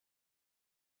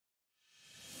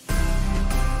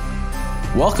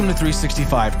Welcome to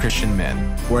 365 Christian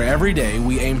Men, where every day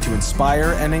we aim to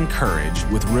inspire and encourage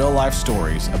with real-life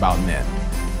stories about men.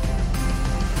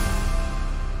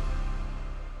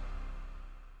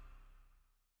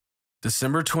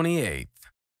 December 28th,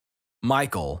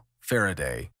 Michael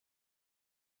Faraday.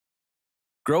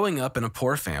 Growing up in a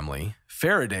poor family,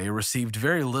 Faraday received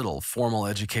very little formal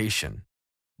education.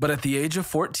 But at the age of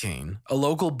 14, a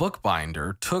local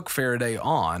bookbinder took Faraday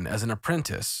on as an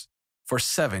apprentice for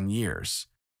 7 years.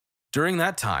 During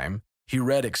that time, he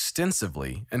read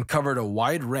extensively and covered a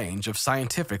wide range of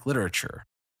scientific literature.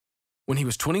 When he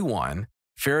was 21,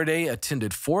 Faraday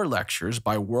attended 4 lectures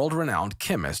by world-renowned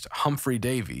chemist Humphry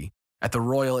Davy at the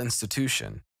Royal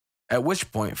Institution, at which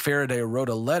point Faraday wrote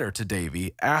a letter to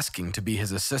Davy asking to be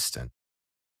his assistant.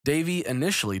 Davy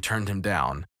initially turned him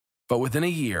down, but within a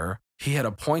year, he had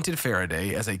appointed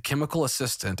Faraday as a chemical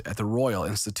assistant at the Royal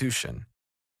Institution.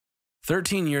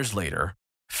 13 years later,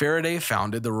 Faraday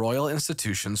founded the Royal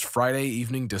Institution's Friday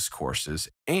evening Discourses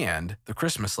and the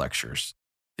Christmas Lectures,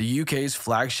 the UK's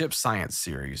flagship science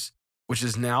series, which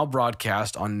is now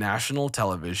broadcast on national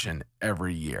television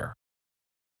every year.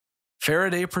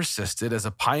 Faraday persisted as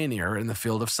a pioneer in the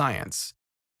field of science.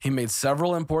 He made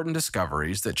several important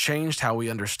discoveries that changed how we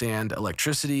understand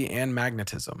electricity and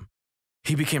magnetism.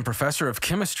 He became professor of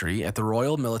chemistry at the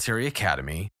Royal Military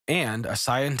Academy and a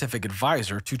scientific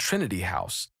advisor to Trinity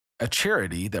House, a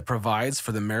charity that provides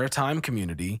for the maritime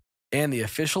community and the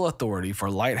official authority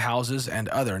for lighthouses and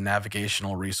other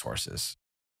navigational resources.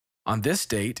 On this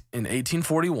date, in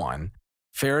 1841,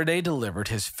 Faraday delivered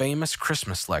his famous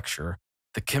Christmas lecture,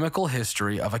 The Chemical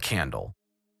History of a Candle.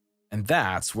 And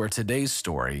that's where today's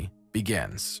story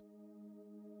begins.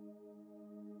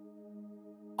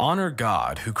 Honor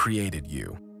God who created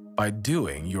you by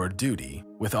doing your duty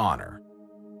with honor.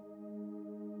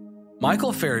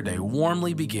 Michael Faraday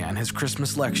warmly began his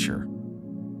Christmas lecture.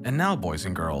 And now, boys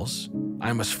and girls,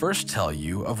 I must first tell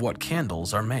you of what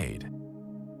candles are made.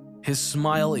 His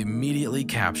smile immediately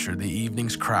captured the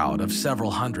evening's crowd of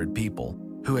several hundred people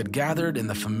who had gathered in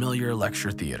the familiar lecture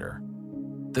theater.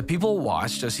 The people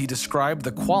watched as he described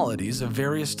the qualities of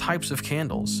various types of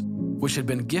candles, which had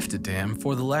been gifted to him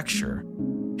for the lecture.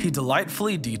 He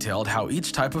delightfully detailed how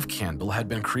each type of candle had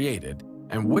been created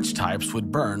and which types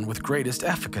would burn with greatest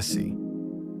efficacy.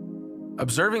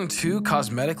 Observing 2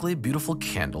 cosmetically beautiful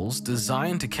candles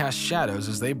designed to cast shadows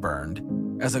as they burned,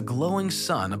 as a glowing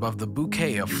sun above the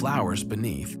bouquet of flowers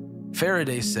beneath,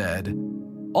 Faraday said,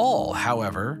 "All,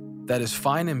 however, that is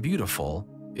fine and beautiful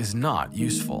is not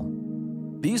useful.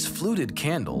 These fluted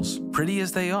candles, pretty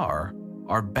as they are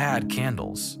bad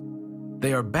candles.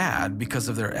 They are bad because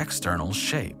of their external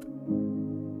shape."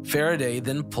 Faraday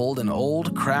then pulled an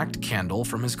old, cracked candle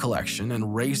from his collection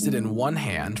and raised it in one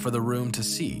hand for the room to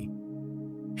see.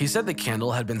 He said the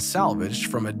candle had been salvaged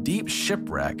from a deep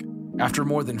shipwreck after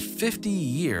more than 50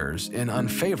 years in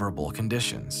unfavorable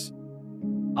conditions.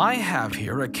 "I have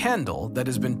here a candle that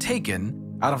has been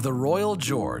taken out of the Royal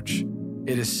George,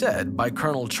 it is said by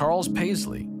Colonel Charles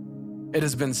Paisley. It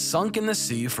has been sunk in the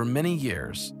sea for many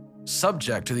years,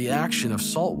 subject to the action of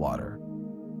salt water.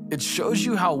 It shows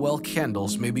you how well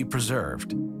candles may be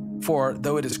preserved, for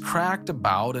though it is cracked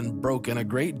about and broken a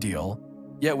great deal,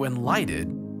 yet when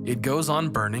lighted, it goes on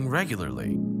burning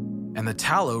regularly, and the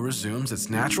tallow resumes its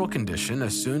natural condition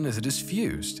as soon as it is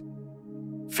fused."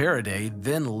 Faraday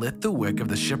then lit the wick of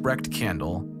the shipwrecked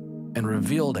candle and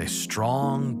revealed a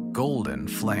strong, golden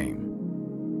flame.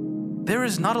 There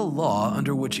is not a law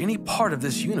under which any part of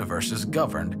this universe is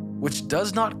governed which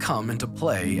does not come into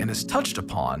play and is touched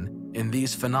upon in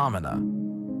these phenomena.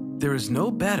 There is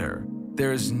no better,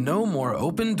 there is no more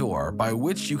open door by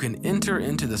which you can enter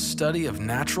into the study of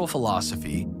natural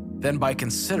philosophy than by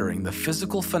considering the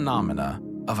physical phenomena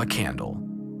of a candle.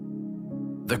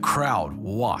 The crowd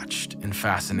watched in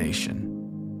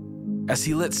fascination. As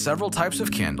he lit several types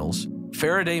of candles,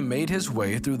 Faraday made his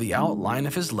way through the outline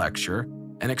of his lecture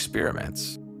and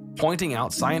experiments, pointing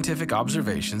out scientific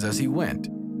observations as he went,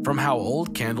 from how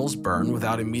old candles burn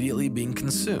without immediately being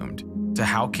consumed, to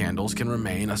how candles can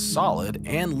remain a solid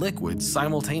and liquid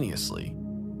simultaneously.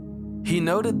 He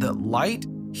noted that light,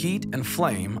 heat, and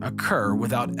flame occur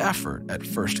without effort at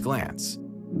first glance.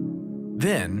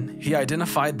 Then, he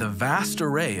identified the vast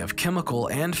array of chemical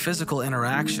and physical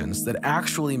interactions that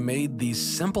actually made these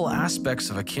simple aspects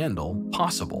of a candle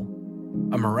possible.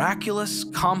 A miraculous,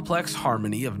 complex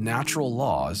harmony of natural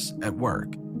laws at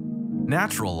work.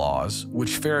 Natural laws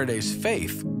which Faraday's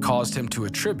faith caused him to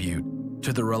attribute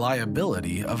to the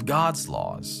reliability of God's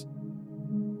laws.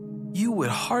 You would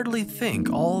hardly think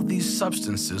all these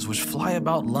substances which fly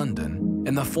about London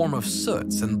in the form of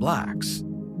soots and blacks,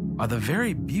 are the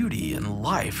very beauty and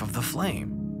life of the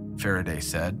flame," Faraday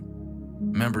said.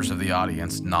 Members of the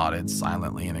audience nodded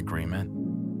silently in agreement.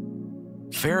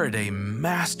 Faraday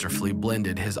masterfully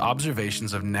blended his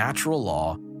observations of natural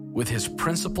law with his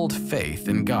principled faith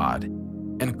in God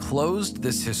and closed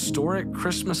this historic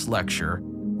Christmas lecture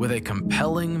with a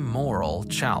compelling moral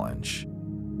challenge.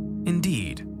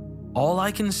 Indeed, all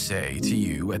I can say to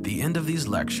you at the end of these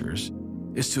lectures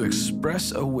is to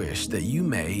express a wish that you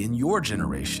may, in your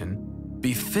generation,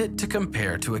 be fit to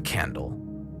compare to a candle,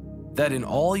 that in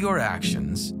all your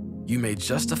actions you may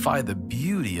justify the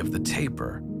beauty of the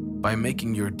taper by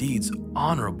making your deeds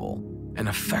honorable and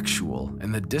effectual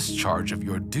in the discharge of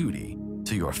your duty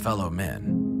to your fellow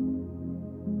men.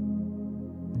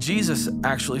 Jesus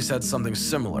actually said something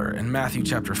similar in Matthew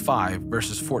chapter 5,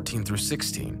 verses 14 through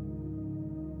 16.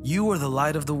 "You are the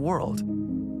light of the world.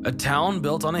 A town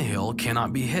built on a hill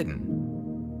cannot be hidden.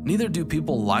 Neither do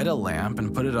people light a lamp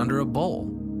and put it under a bowl.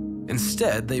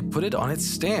 Instead, they put it on its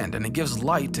stand, and it gives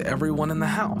light to everyone in the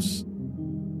house.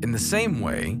 In the same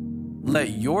way,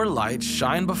 let your light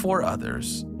shine before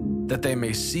others, that they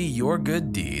may see your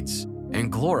good deeds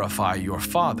and glorify your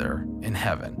Father in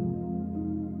heaven."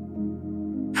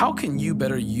 How can you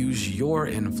better use your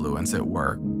influence at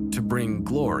work to bring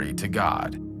glory to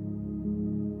God?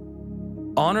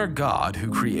 Honor God who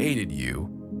created you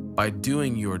by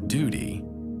doing your duty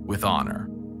with honor.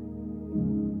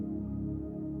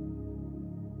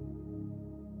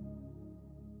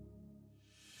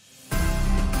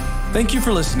 Thank you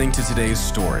for listening to today's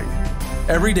story.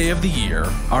 Every day of the year,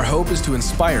 our hope is to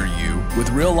inspire you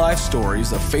with real-life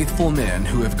stories of faithful men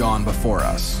who have gone before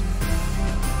us.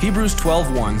 Hebrews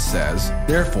 12:1 says,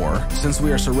 "Therefore, since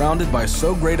we are surrounded by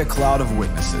so great a cloud of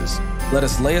witnesses, let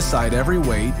us lay aside every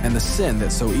weight and the sin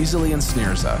that so easily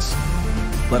ensnares us.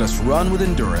 Let us run with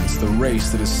endurance the race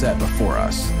that is set before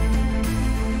us."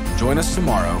 Join us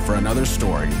tomorrow for another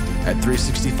story at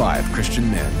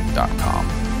 365christianmen.com.